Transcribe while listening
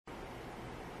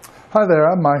Hi there,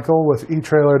 I'm Michael with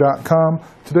etrailer.com.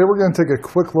 Today we're going to take a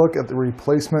quick look at the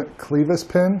replacement Clevis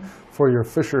pin for your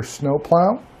Fisher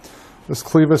snowplow. This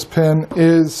Clevis pin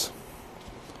is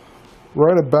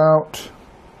right about,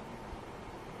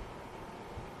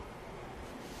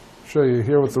 show you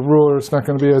here with the ruler. It's not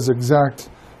going to be as exact,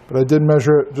 but I did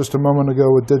measure it just a moment ago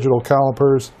with digital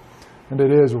calipers, and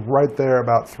it is right there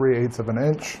about 3/8 of an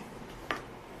inch,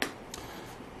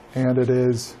 and it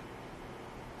is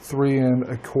 3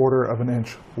 1/4 of an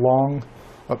inch long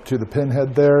up to the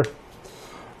pinhead there.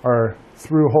 Our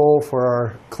through hole for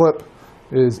our clip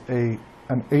is an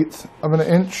 1/8 of an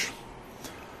inch.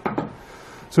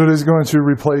 So it is going to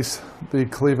replace the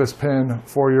Clevis pin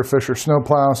for your Fisher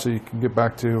snowplow, so you can get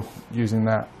back to using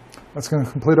that. That's going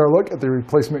to complete our look at the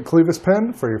replacement Clevis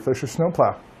pin for your Fisher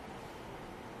snowplow.